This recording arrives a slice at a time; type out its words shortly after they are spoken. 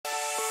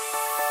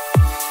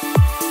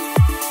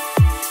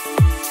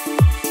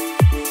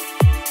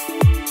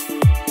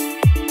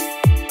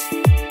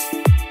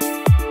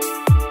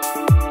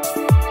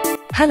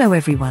Hello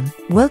everyone,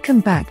 welcome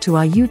back to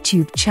our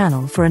YouTube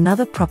channel for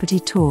another property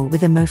tour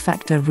with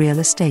Imofactor Real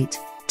Estate.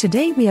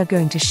 Today we are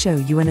going to show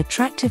you an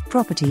attractive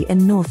property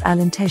in North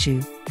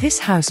Alentejo. This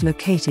house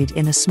located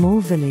in a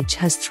small village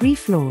has 3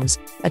 floors,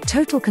 a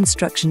total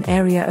construction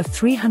area of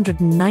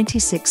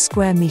 396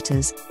 square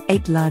meters,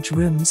 8 large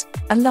rooms,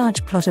 a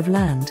large plot of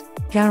land,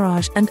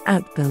 garage and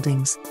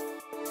outbuildings.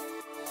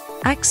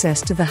 Access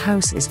to the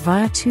house is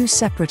via 2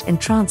 separate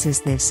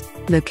entrances, this,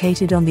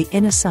 located on the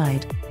inner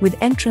side, with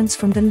entrance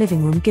from the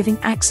living room giving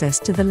access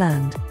to the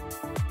land.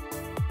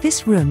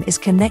 This room is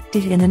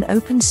connected in an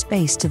open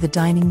space to the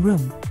dining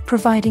room,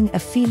 providing a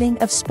feeling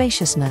of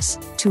spaciousness.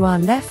 To our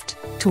left,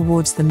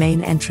 towards the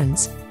main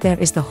entrance, there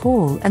is the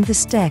hall and the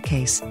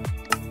staircase.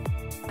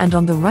 And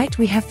on the right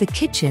we have the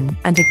kitchen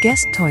and a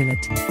guest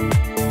toilet.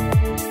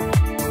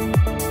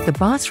 The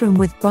bathroom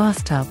with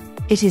bathtub,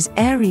 it is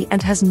airy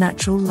and has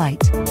natural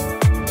light.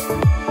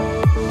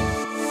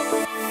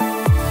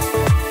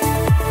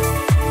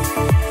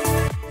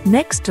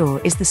 Next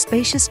door is the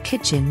spacious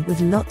kitchen with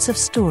lots of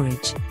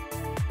storage.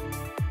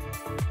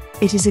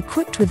 It is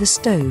equipped with a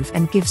stove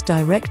and gives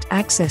direct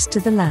access to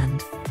the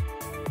land.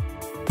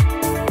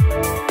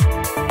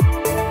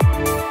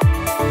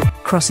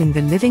 Crossing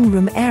the living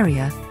room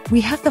area,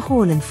 we have the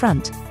hall in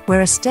front,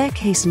 where a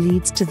staircase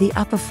leads to the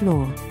upper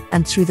floor,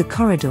 and through the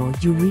corridor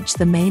you reach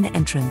the main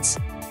entrance.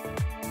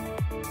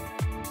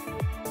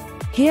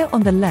 Here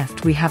on the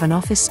left we have an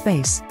office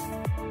space.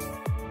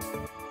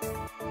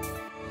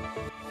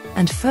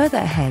 And further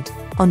ahead,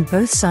 on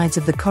both sides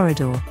of the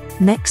corridor,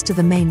 next to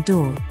the main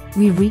door,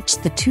 we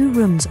reached the 2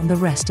 rooms on the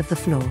rest of the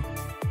floor.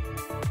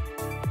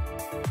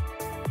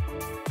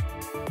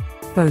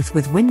 Both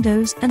with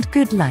windows and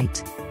good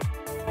light.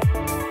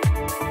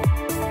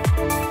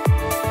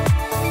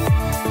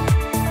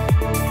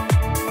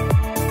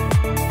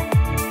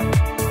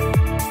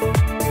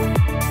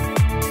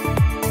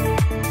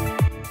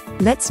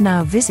 Let's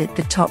now visit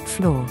the top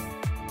floor.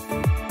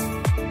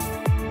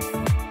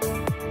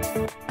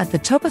 At the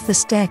top of the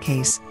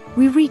staircase,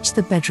 we reach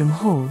the bedroom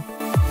hall.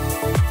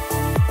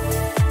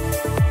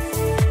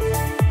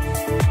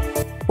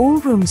 All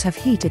rooms have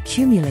heat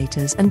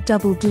accumulators and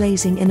double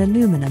glazing in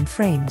aluminum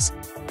frames.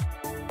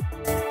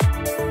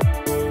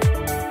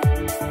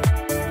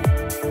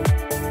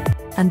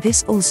 And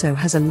this also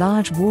has a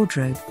large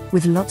wardrobe,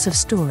 with lots of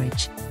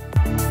storage.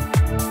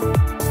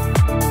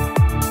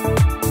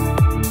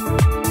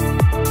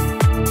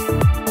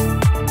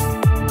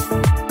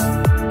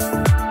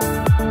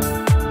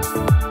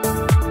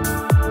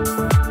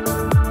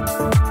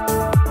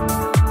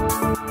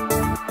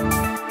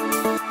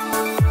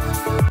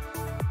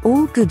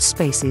 All good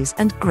spaces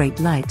and great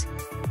light.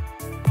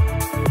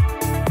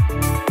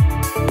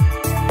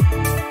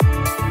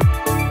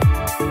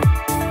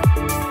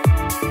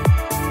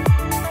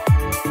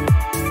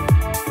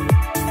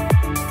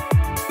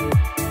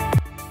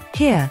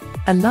 Here,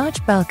 a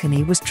large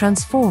balcony was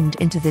transformed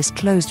into this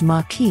closed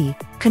marquee,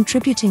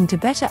 contributing to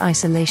better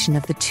isolation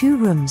of the 2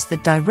 rooms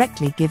that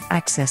directly give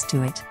access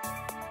to it.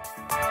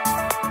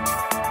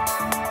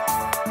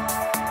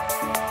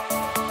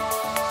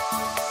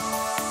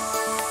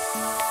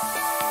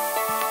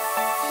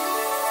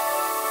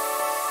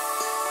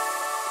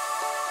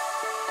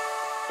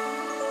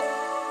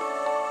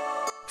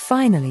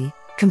 Finally,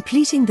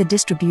 completing the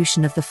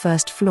distribution of the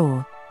first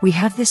floor, we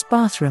have this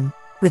bathroom,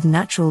 with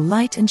natural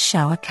light and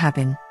shower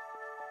cabin.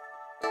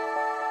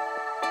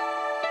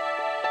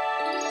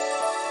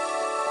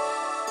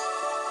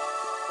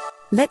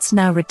 Let's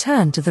now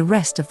return to the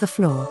rest of the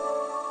floor.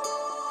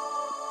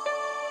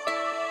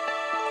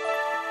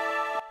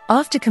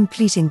 After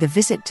completing the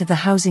visit to the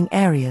housing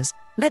areas,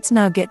 let's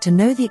now get to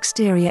know the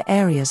exterior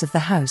areas of the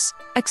house,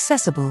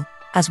 accessible,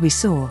 as we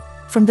saw,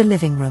 from the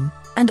living room,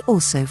 and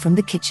also from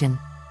the kitchen.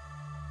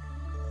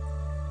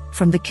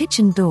 From the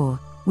kitchen door,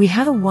 we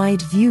have a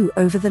wide view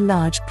over the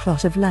large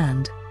plot of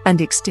land and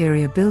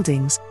exterior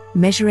buildings,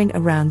 measuring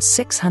around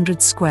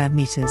 600 square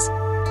meters.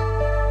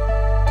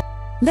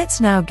 Let's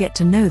now get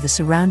to know the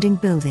surrounding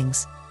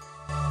buildings.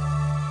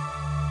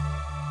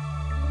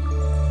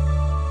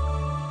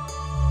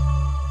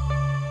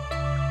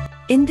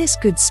 In this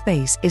good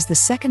space is the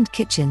second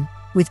kitchen,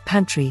 with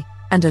pantry,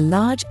 and a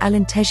large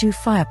Alentejo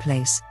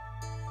fireplace.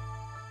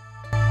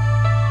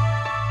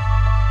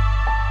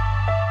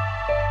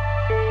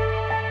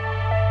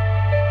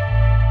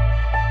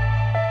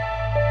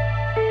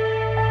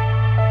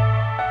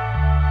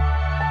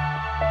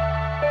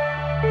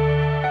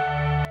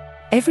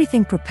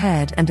 Everything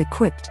prepared and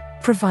equipped,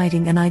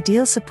 providing an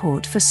ideal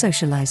support for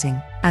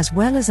socializing, as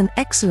well as an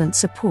excellent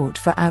support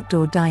for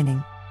outdoor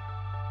dining.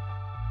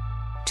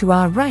 To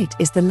our right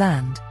is the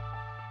land.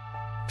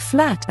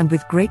 Flat and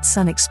with great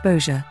sun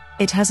exposure,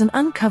 it has an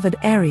uncovered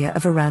area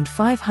of around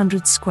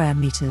 500 square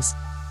meters.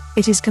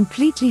 It is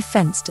completely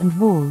fenced and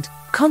walled,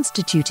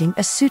 constituting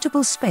a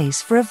suitable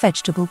space for a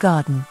vegetable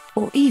garden,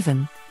 or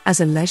even,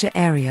 as a leisure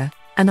area,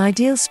 an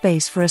ideal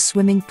space for a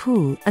swimming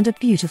pool and a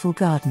beautiful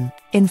garden.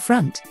 In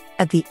front,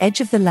 at the edge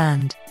of the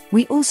land,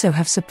 we also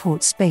have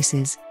support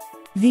spaces.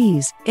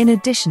 These, in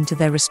addition to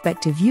their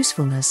respective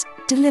usefulness,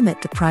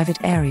 delimit the private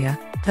area,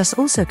 thus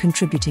also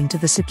contributing to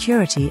the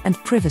security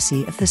and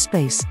privacy of the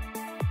space.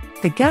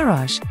 The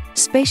garage,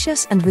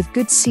 spacious and with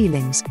good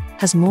ceilings,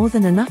 has more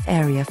than enough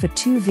area for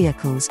 2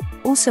 vehicles,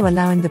 also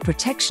allowing the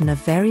protection of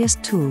various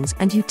tools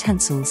and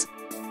utensils.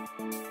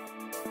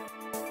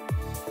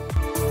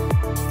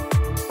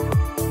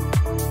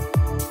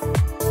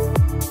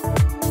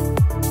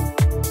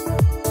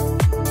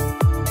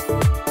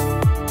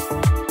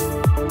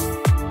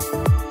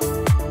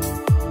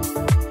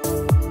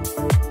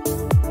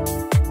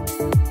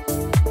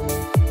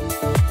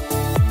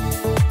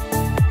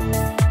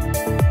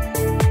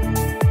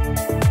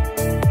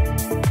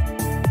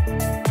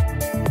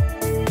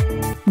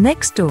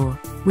 Next door,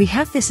 we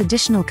have this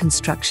additional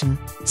construction,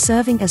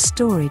 serving as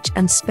storage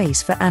and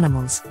space for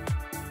animals.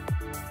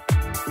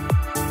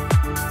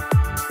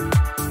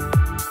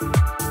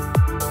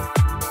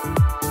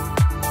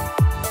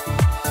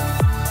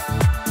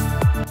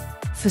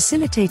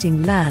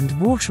 Facilitating land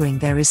watering,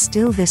 there is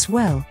still this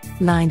well,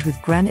 lined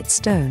with granite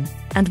stone,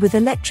 and with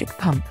electric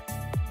pump.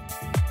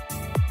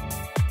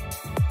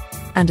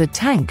 And a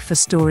tank for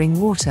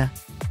storing water.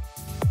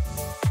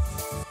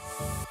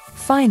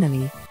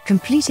 Finally,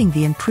 completing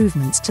the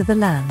improvements to the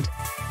land.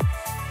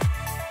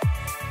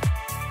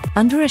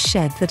 Under a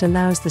shed that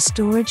allows the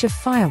storage of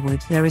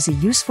firewood, there is a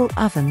useful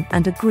oven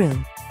and a grill.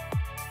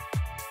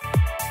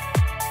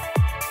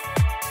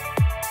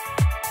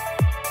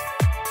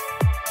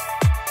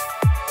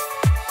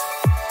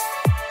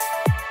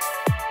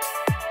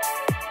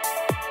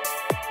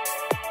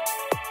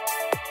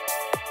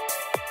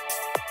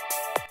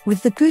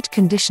 With the good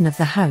condition of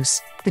the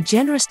house, the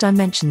generous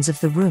dimensions of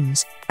the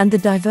rooms, and the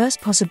diverse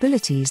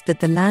possibilities that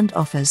the land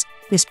offers,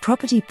 this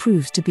property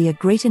proves to be a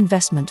great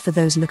investment for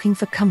those looking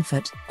for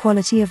comfort,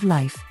 quality of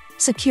life,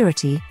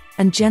 security,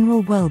 and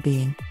general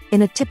well-being,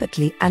 in a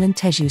typically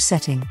Alentejo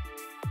setting.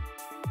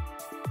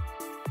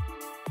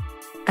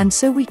 And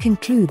so we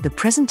conclude the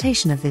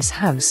presentation of this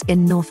house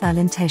in North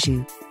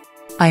Alentejo.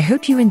 I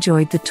hope you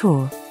enjoyed the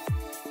tour.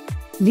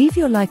 Leave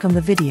your like on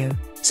the video,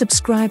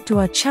 subscribe to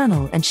our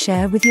channel and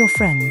share with your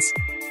friends.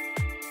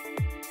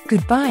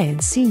 Goodbye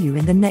and see you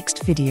in the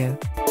next video.